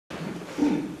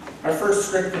Our first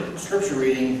scripture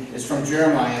reading is from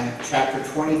Jeremiah chapter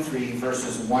 23,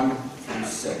 verses 1 through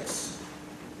 6.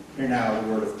 Hear now the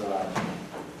word of God.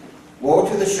 Woe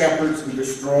to the shepherds who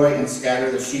destroy and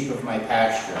scatter the sheep of my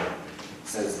pasture,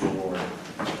 says the Lord.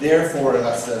 Therefore,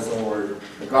 thus says the Lord,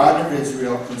 the God of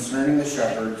Israel, concerning the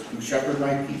shepherds who shepherd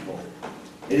my people.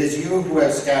 It is you who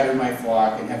have scattered my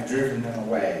flock and have driven them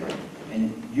away,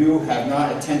 and you have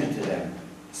not attended to them.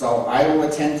 So I will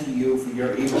attend to you for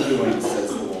your evil doings,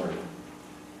 says the Lord.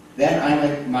 Then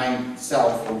I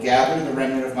myself will gather the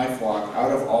remnant of my flock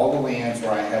out of all the lands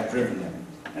where I have driven them,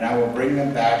 and I will bring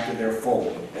them back to their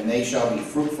fold, and they shall be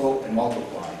fruitful and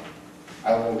multiply.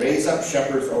 I will raise up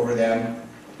shepherds over them,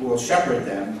 who will shepherd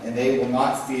them, and they will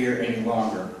not fear any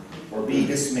longer, or be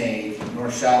dismayed,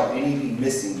 nor shall any be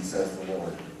missing, says the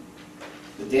Lord.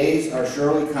 The days are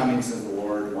surely coming, says the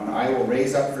Lord, when I will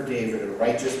raise up for David a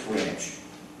righteous branch,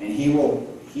 and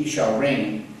he shall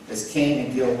reign as king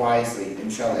and deal wisely,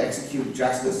 and shall execute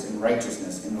justice and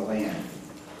righteousness in the land.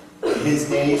 In his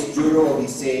days Judah will be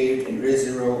saved, and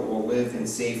Israel will live in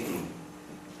safety.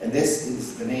 And this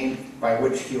is the name by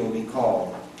which he will be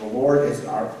called. The Lord is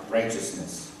our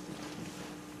righteousness.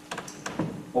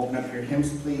 Open up your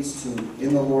hymns, please, to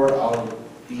In the Lord I'll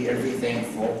Be Ever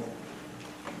Thankful.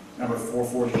 Number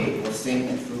 448. We'll sing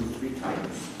it through 3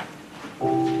 times.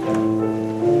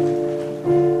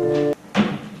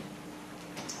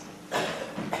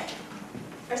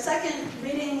 Our second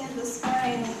reading this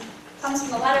morning comes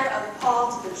from the letter of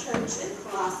Paul to the church in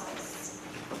Colossus.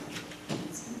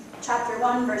 Chapter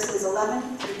 1, verses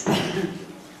 11 through 20.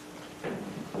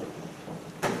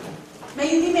 May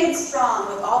you be made strong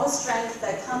with all the strength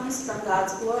that comes from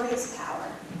God's glorious power,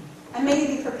 and may you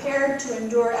be prepared to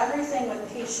endure everything with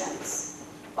patience,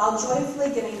 while joyfully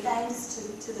giving thanks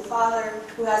to the Father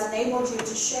who has enabled you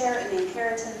to share in the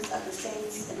inheritance of the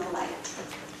saints in the light.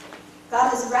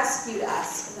 God has rescued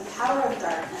us from the power of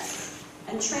darkness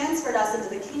and transferred us into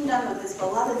the kingdom of his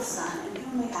beloved Son, in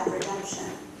whom we have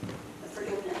redemption, the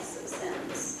forgiveness of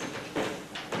sins.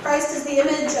 Christ is the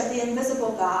image of the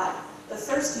invisible God, the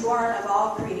firstborn of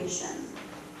all creation.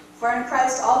 For in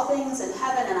Christ all things in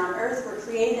heaven and on earth were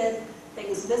created,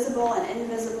 things visible and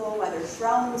invisible, whether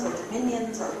thrones or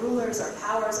dominions or rulers or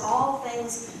powers, all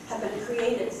things have been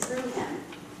created through him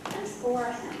and for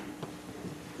him.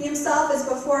 He himself is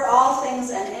before all things,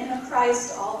 and in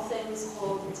Christ all things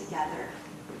hold together.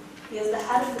 He is the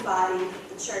head of the body,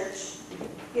 the church.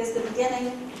 He is the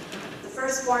beginning, the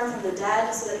firstborn from the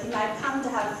dead, so that he might come to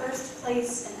have first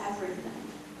place in everything.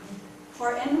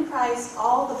 For in Christ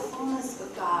all the fullness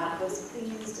of God was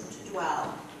pleased to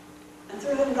dwell, and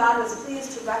through him God was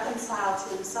pleased to reconcile to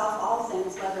himself all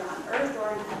things, whether on earth or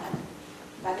in heaven,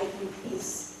 by making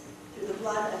peace through the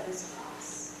blood of his cross.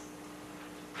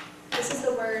 This is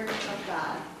the word of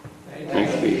God.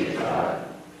 Thanks be to God.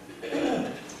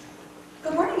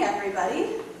 Good morning,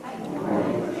 everybody.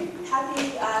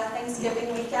 Happy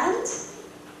Thanksgiving weekend.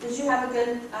 Did you have a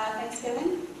good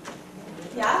Thanksgiving?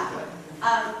 Yeah?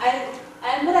 I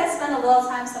admit I spend a little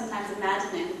time sometimes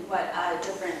imagining what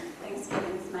different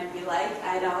Thanksgivings might be like.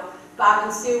 I know Bob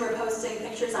and Sue were posting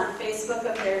pictures on Facebook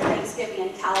of their Thanksgiving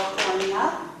in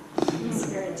California. I'm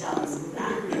very jealous of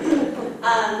that.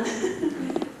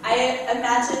 I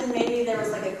imagine maybe there was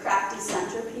like a crafty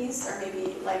centerpiece, or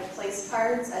maybe like place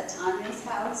cards at Tanya's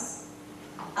house.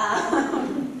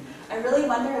 I really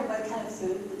wonder what kind of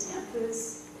food the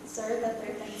Tampus serve at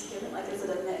their Thanksgiving. Like, is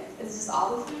it a mix? Is it just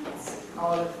all the foods?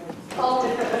 All of it. All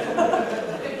different.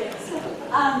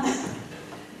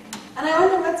 And I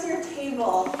wonder, what's your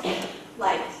table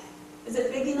like? Is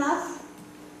it big enough?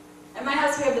 At my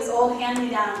house, we have this old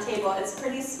hand-me-down table. It's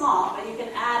pretty small, but you can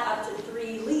add up to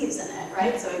 3 leaves in it,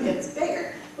 right? So it gets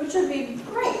bigger, which would be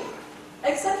great.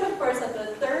 Except, of course, that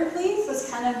the 3rd leaf was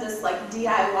kind of this, like,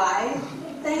 DIY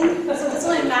thing. So it doesn't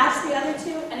really match the other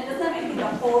 2, and it doesn't have anything to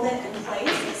hold it in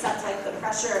place except, like, the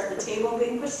pressure of the table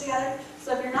being pushed together.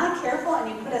 So if you're not careful and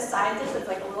you put a side dish that's,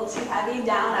 like, a little too heavy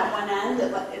down at one end,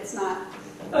 it's not good.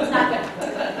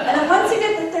 And then once you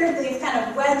get the 3rd leaf kind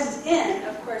of wedged in,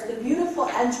 of course, the beautiful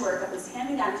edgework of this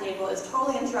hand-me-down table is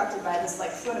totally interrupted by this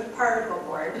like foot of particle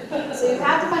board. So you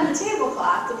have to find a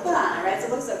tablecloth to put on it, right? So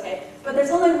it looks okay. But there's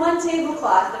only one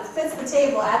tablecloth that fits the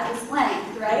table at this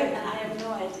length, right? And I have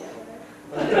no idea where.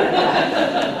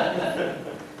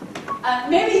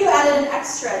 Maybe you added an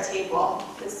extra table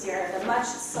this year, the much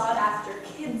sought-after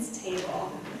kids table,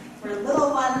 where little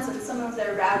ones and some of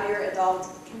their rowdier adult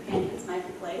companions might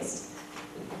be placed.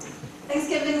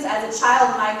 Thanksgivings, as a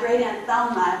child, my great Aunt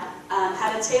Thelma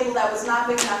had a table that was not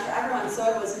big enough for everyone, so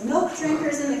it was milk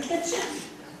drinkers in the kitchen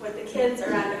with the kids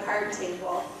around a card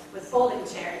table with folding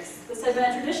chairs. This had been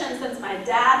a tradition since my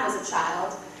dad was a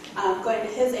child, going to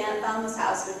his Aunt Thelma's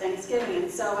house for Thanksgiving.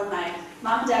 And so when my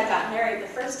mom and dad got married, the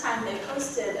first time they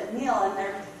hosted a meal in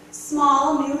their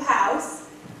small new house,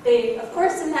 they, of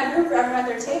course, didn't have room for everyone at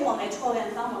their table, and they told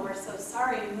Aunt Thelma, "We're so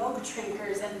sorry, milk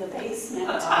drinkers in the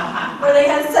basement," where they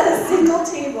had set a single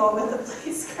table with a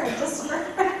place card just for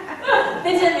her.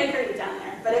 They didn't make her eat down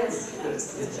there, but it was,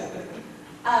 just a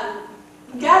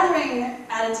joke. Gathering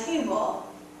at a table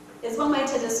is one way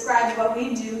to describe what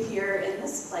we do here in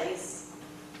this place.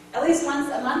 At least once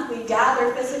a month we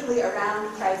gather physically around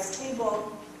Christ's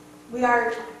table. We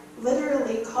are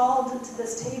literally called to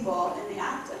this table in the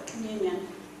act of communion.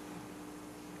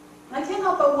 And I can't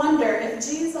help but wonder, if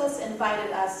Jesus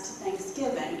invited us to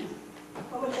Thanksgiving,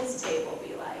 what would his table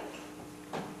be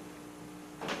like?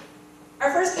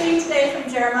 Our first reading today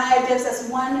from Jeremiah gives us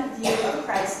one view of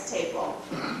Christ's table.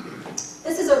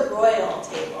 This is a royal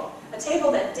table, a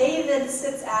table that David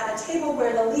sits at, a table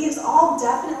where the leaves all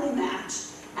definitely match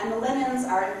and the linens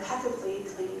are impeccably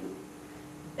clean.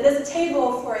 It is a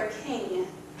table for a king,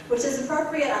 which is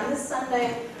appropriate on this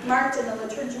Sunday, marked in the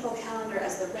liturgical calendar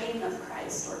as the reign of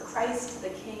Christ, or Christ the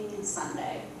King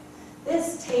Sunday.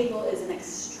 This table is an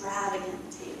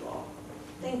extravagant table.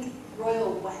 Think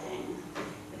royal wedding.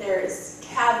 There's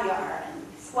caviar and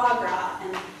foie gras,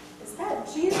 and is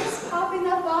that Jesus popping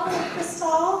up out of the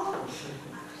crystal?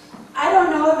 I don't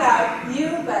know about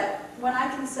you, but when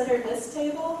I consider this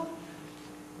table,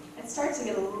 it starts to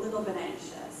get a little bit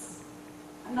anxious.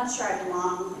 I'm not sure I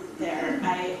belong there.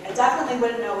 I definitely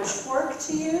wouldn't know which fork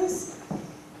to use.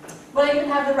 Would I even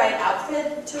have the right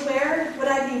outfit to wear? Would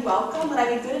I be welcome? Would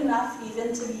I be good enough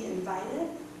even to be invited?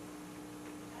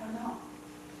 I don't know.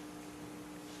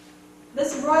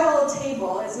 This royal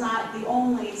table is not the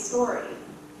only story.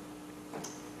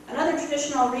 Another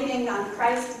traditional reading on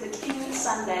Christ the King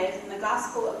Sunday from the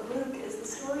Gospel of Luke is the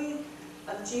story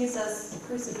of Jesus'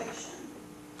 crucifixion.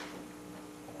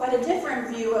 Quite a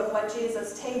different view of what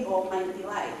Jesus' table might be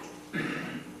like.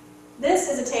 This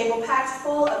is a table packed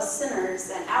full of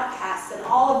sinners and outcasts and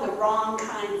all of the wrong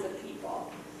kinds of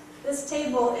people. This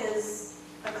table is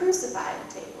a crucified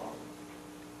table,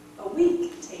 a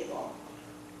weak table,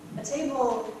 a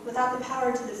table without the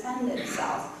power to defend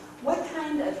itself. What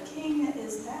kind of king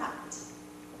is that?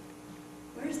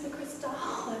 Where's the crystal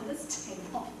at this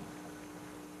table?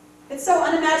 It's so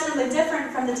unimaginably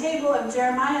different from the table of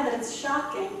Jeremiah that it's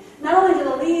shocking. Not only do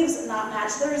the leaves not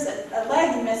match, there's a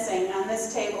leg missing on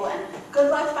this table, and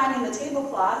good luck finding the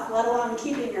tablecloth, let alone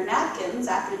keeping your napkins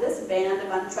after this band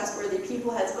of untrustworthy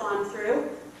people has gone through.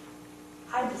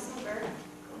 Hide the silver.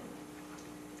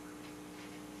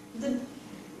 The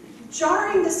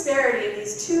jarring disparity of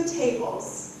these two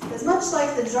tables is much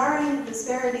like the jarring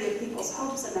disparity of people's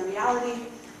hopes and the reality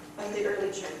of the early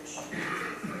church.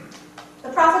 The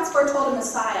prophets foretold a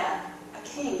Messiah, a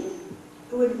king,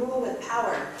 who would rule with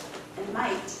power and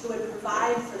might, who would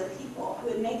provide for the people, who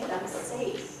would make them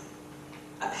safe.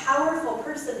 A powerful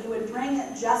person who would bring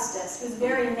justice, whose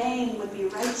very name would be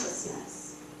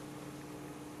righteousness.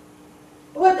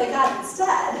 But what they got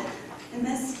instead, in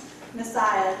this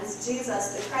Messiah, this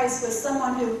Jesus the Christ, was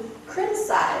someone who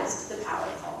criticized the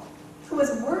powerful, who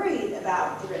was worried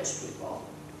about the rich people,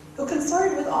 who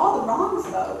consorted with all the wrong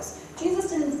folks.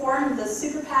 Jesus didn't form the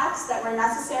super PACs that were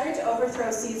necessary to overthrow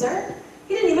Caesar.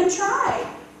 He didn't even try.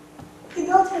 He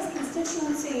built his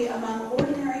constituency among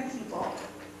ordinary people,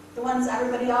 the ones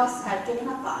everybody else had given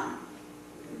up on.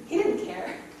 He didn't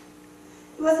care.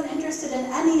 He wasn't interested in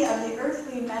any of the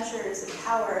earthly measures of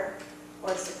power or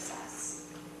success.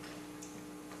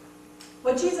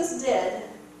 What Jesus did,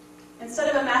 instead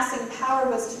of amassing power,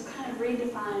 was to kind of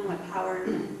redefine what power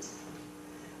meant.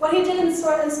 What he did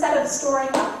instead of storing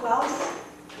up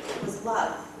wealth was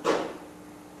love.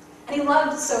 And he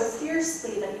loved so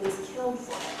fiercely that he was killed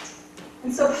for it.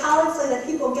 And so powerfully that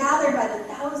people gathered by the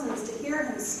thousands to hear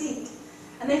him speak.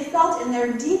 And they felt in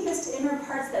their deepest inner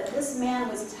parts that this man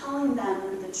was telling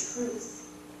them the truth.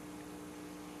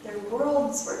 Their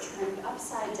worlds were turned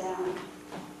upside down.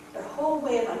 Their whole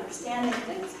way of understanding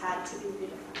things had to be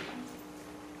redefined.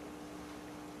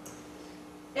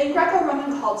 In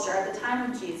Greco-Roman culture at the time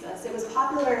of Jesus, it was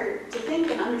popular to think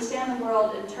and understand the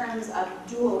world in terms of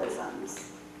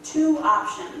dualisms. Two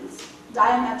options,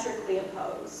 diametrically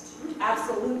opposed,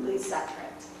 absolutely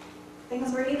separate.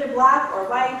 Things were either black or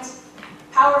white,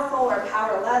 powerful or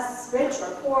powerless, rich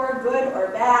or poor, good or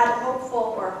bad,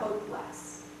 hopeful or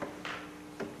hopeless.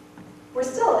 We're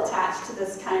still attached to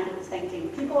this kind of thinking.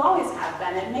 People always have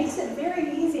been. It makes it very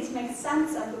easy to make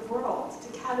sense of the world,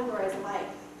 to categorize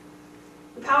life.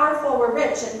 The powerful were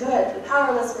rich and good, the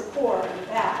powerless were poor and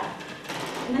bad.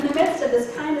 And in the midst of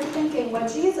this kind of thinking, what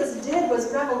Jesus did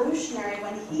was revolutionary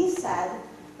when he said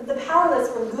that the powerless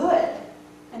were good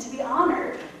and to be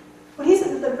honored. When he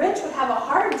said that the rich would have a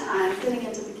hard time getting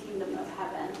into the kingdom of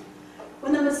heaven.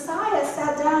 When the Messiah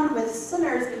sat down with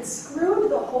sinners and screwed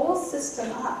the whole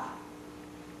system up.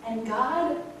 And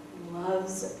God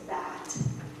loves that,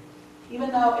 even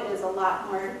though it is a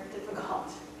lot more difficult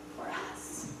for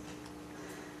us.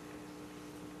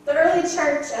 The early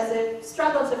church, as it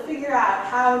struggled to figure out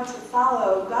how to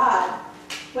follow God,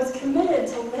 was committed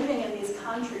to living in these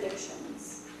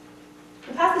contradictions.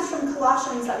 The passage from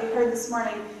Colossians that we heard this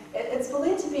morning, it's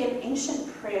believed to be an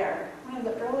ancient prayer, one of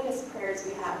the earliest prayers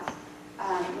we have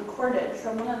recorded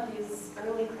from one of these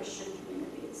early Christian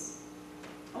communities.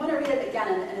 I want to read it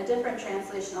again in a different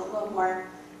translation, a little more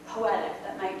poetic,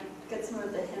 that might get some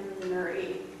of the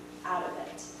hymnry out of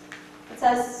it. It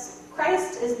says,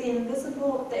 Christ is the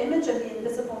image of the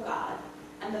invisible God,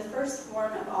 and the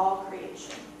firstborn of all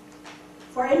creation.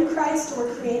 For in Christ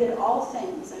were created all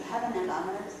things in heaven and on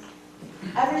earth,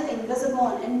 everything visible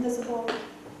and invisible,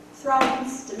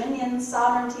 thrones, dominions,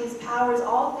 sovereignties, powers,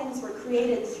 all things were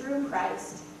created through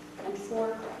Christ and for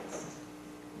Christ.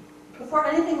 Before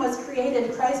anything was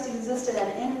created, Christ existed,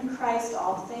 and in Christ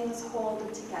all things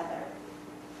hold together.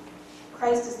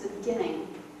 Christ is the beginning,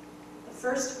 the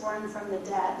firstborn from the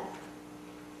dead.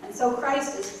 And so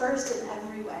Christ is first in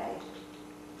every way.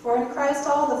 For in Christ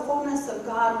all the fullness of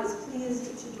God was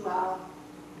pleased to dwell.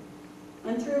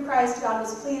 And through Christ God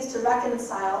was pleased to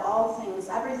reconcile all things,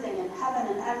 everything in heaven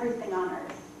and everything on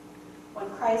earth, when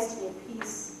Christ made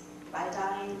peace by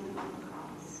dying on the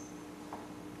cross.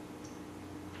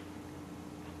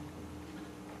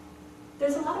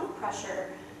 There's a lot of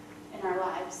pressure in our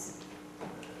lives,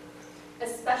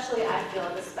 especially, I feel,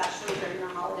 especially during the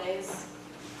holidays,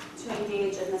 to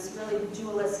engage in this really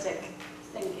dualistic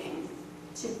thinking,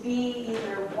 to be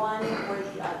either one or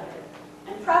the other,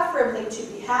 and preferably to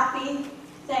be happy,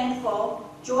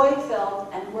 thankful, joy-filled,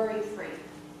 and worry-free.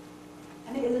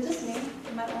 I think, is it just me?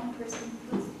 Am I the one person?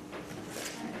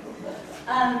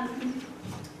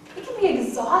 It can be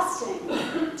exhausting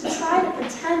to try to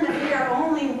pretend that we are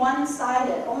only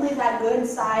one-sided, only that good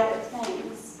side of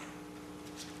things.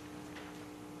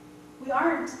 We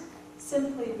aren't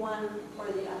simply one or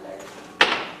the other.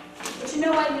 But you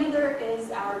know what? Neither is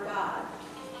our God.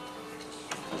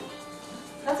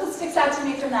 That's what sticks out to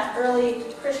me from that early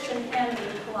Christian hymn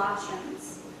in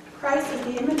Colossians. Christ is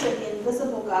the image of the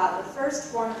invisible God, the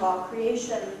firstborn of all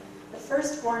creation, the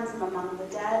firstborn from among the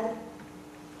dead.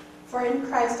 For in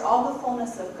Christ all the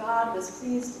fullness of God was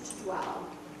pleased to dwell.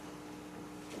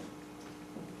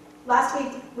 Last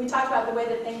week, we talked about the way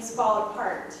that things fall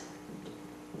apart.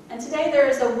 And today there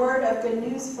is a word of good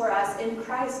news for us. In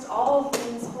Christ all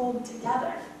things hold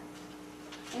together.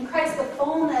 In Christ, the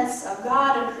fullness of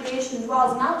God and creation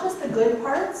dwells, not just the good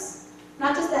parts,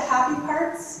 not just the happy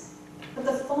parts, but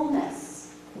the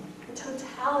fullness, the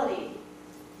totality.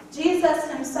 Jesus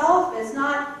himself is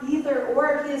not either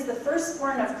or. He is the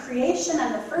firstborn of creation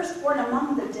and the firstborn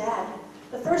among the dead,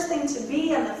 the first thing to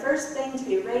be and the first thing to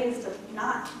be raised of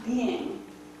not being.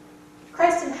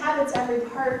 Christ inhabits every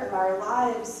part of our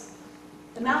lives,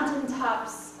 the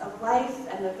mountaintops of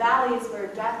life and the valleys where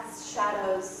death's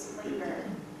shadows linger.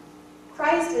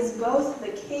 Christ is both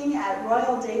the king at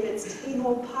royal David's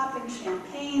table popping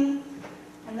champagne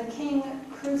and the king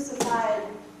crucified,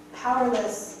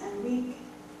 powerless and weak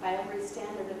by every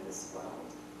standard of this world.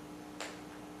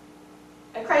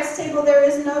 At Christ's table there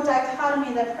is no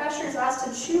dichotomy that pressures us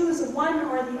to choose one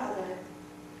or the other.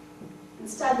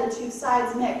 Instead, the two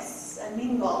sides mix and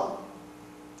mingle,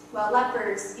 while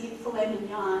lepers eat filet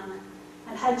mignon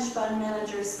and hedge fund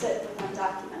managers sit with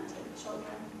undocumented children.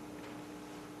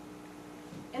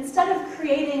 Instead of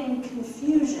creating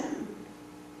confusion,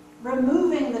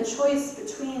 removing the choice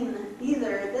between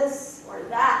either this or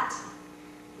that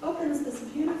opens this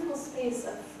beautiful space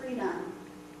of freedom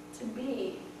to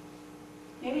be,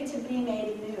 maybe to be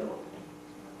made new.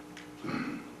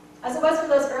 As it was for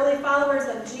those early followers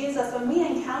of Jesus, when we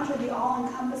encounter the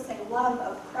all-encompassing love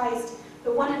of Christ,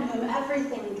 the one in whom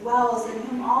everything dwells, in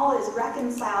whom all is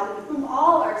reconciled, in whom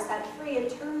all are set free,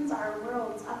 it turns our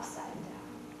worlds upside down.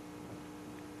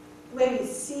 The way we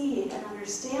see and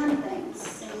understand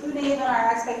things, including even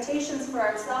our expectations for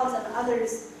ourselves and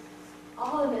others,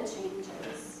 all of it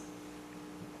changes.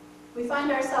 We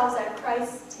find ourselves at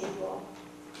Christ's table,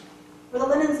 where the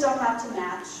linens don't have to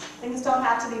match, things don't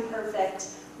have to be perfect.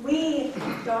 We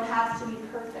don't have to be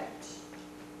perfect,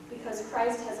 because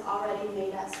Christ has already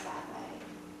made us that way.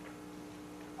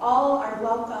 All are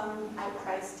welcome at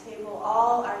Christ's table.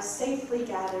 All are safely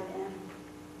gathered in.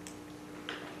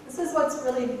 This is what's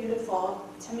really beautiful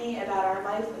to me about our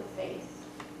life with faith.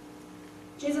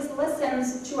 Jesus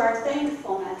listens to our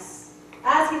thankfulness,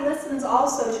 as he listens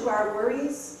also to our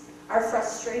worries, our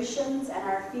frustrations, and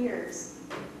our fears.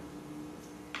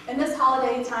 In this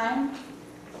holiday time,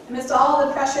 amidst all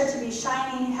the pressure to be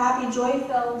shiny, happy,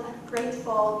 joy-filled,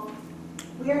 grateful,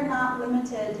 we are not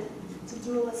limited to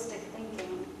dualistic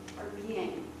thinking or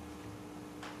being.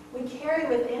 We carry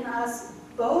within us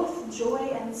both joy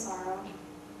and sorrow,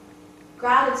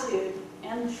 gratitude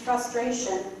and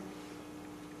frustration.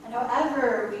 And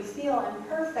however we feel,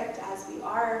 imperfect as we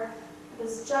are, it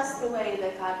is just the way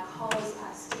that God calls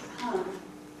us to come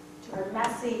to our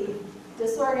messy,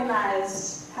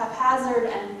 disorganized, haphazard,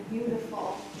 and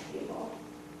beautiful table.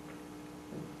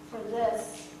 For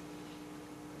this,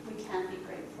 we can be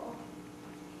grateful.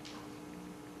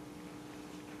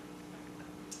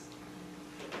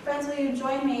 Friends, will you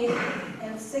join me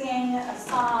in singing a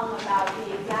song about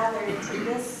being gathered to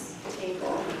this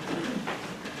table?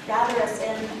 Gather us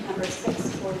in number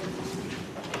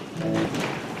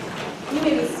 649. You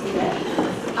may be seated,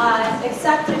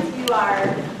 except if you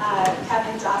are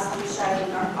Kevin, Jocelyn,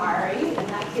 Charlene, or Ari. In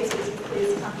that case, would you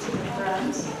please come to the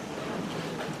front?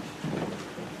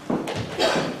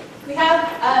 We have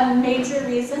a major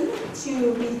reason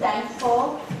to be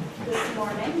thankful this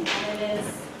morning, and it is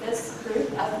this group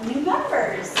of new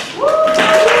members. Woo!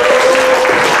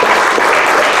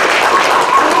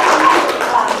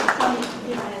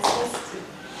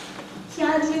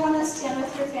 Kiana, do you want to stand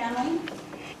with your family?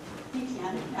 You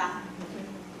can, yeah.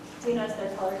 Do you notice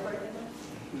their color coordinated?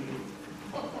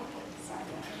 Sorry.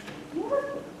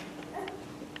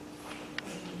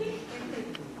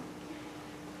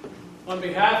 On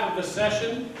behalf of the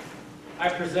session, I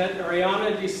present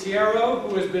Ariana DiCiero,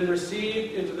 who has been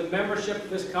received into the membership of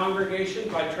this congregation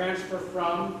by transfer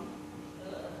from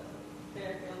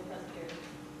Fairfield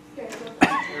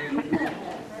Presbyterian.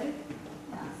 Right?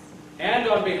 Yes. And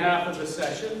on behalf of the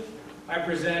session, I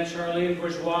present Charlene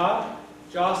Bourgeois,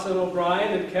 Jocelyn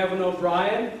O'Brien, and Kevin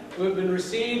O'Brien, who have been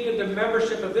received into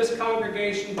membership of this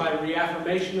congregation by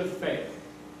reaffirmation of faith.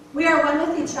 We are one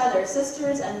with each other,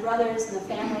 sisters and brothers in the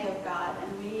family of God,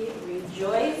 and we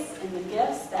rejoice in the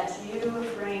gifts that you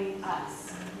bring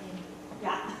us.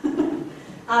 Yeah.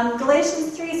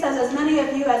 Galatians 3 says, as many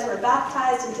of you as were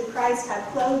baptized into Christ have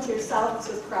clothed yourselves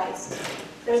with Christ.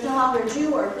 There is no longer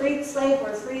Jew or Greek, slave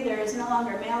or free. There is no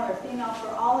longer male or female, for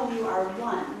all of you are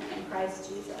one in Christ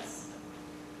Jesus.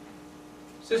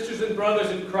 Sisters and brothers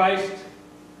in Christ,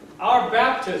 our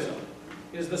baptism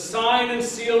is the sign and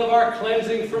seal of our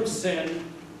cleansing from sin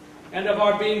and of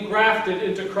our being grafted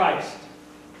into Christ.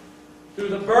 Through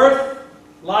the birth,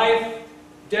 life,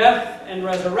 death, and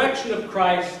resurrection of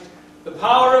Christ, the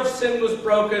power of sin was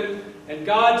broken and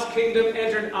God's kingdom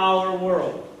entered our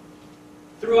world.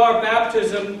 Through our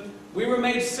baptism, we were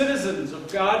made citizens of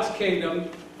God's kingdom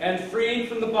and freed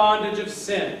from the bondage of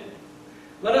sin.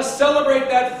 Let us celebrate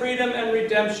that freedom and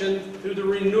redemption through the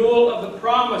renewal of the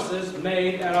promises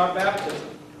made at our baptism.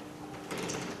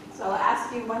 So I'll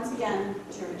ask you once again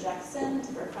to reject sin,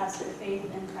 to profess your faith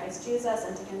in Christ Jesus,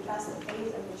 and to confess the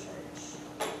faith of the church.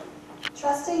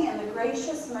 Trusting in the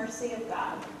gracious mercy of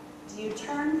God, do you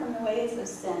turn from the ways of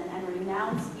sin and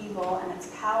renounce evil and its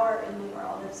power in the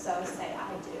world? If so, say,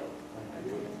 I do.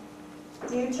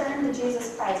 Do you turn to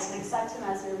Jesus Christ and accept him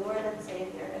as your Lord and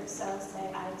Savior? If so, say,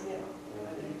 I do.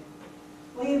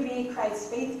 Will you be Christ's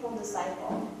faithful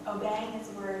disciple, obeying his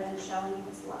word and showing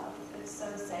his love? If so,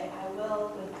 say, I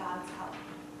will with God's help.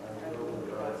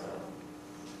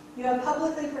 You have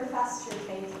publicly professed your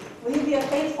faith. Will you be a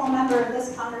faithful member of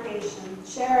this congregation,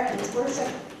 share in its worship,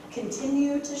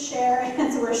 continue to share in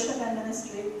its worship and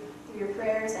ministry through your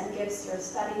prayers and gifts, your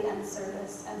study and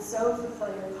service, and so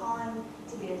fulfill your calling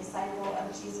to be a disciple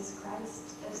of Jesus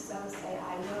Christ? If so, say,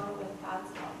 I will with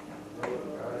God's help.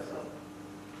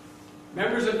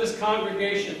 Members of this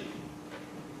congregation,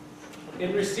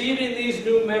 in receiving these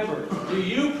new members, do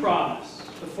you promise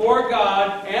before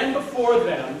God and before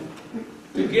them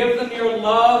to give them your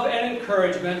love and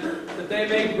encouragement that they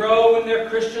may grow in their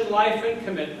Christian life and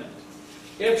commitment?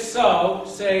 If so,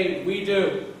 say, we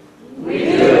do. We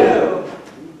do.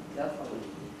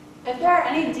 If there are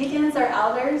any deacons or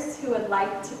elders who would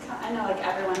like to come, I know like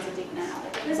everyone's a deacon or elder,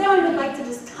 but if there's anyone who would like to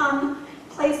just come,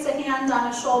 place a hand on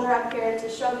a shoulder up here to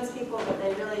show these people that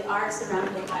they really are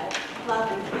surrounded by love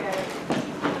and care.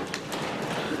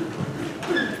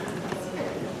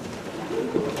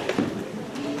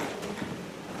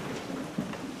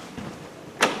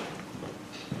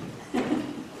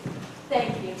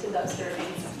 Thank you to those who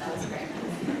remain. That was great.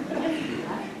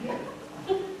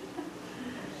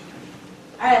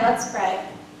 All right, let's pray.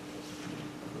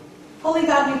 Holy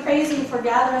God, we praise you for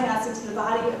gathering us into the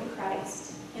body of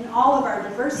Christ. In all of our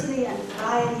diversity and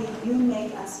variety, you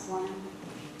make us one.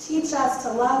 Teach us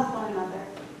to love one another.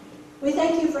 We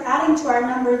thank you for adding to our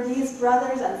number these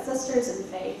brothers and sisters in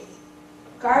faith.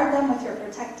 Guard them with your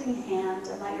protecting hand,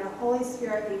 and let your Holy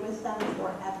Spirit be with them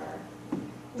forever.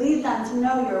 Lead them to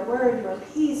know your word, your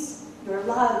peace, your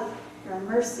love, your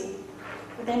mercy,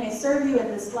 that they may serve you in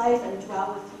this life and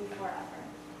dwell with you forever.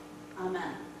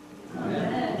 Amen.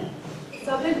 Amen.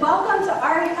 So big welcome to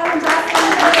Ari, Kevin, Jocelyn,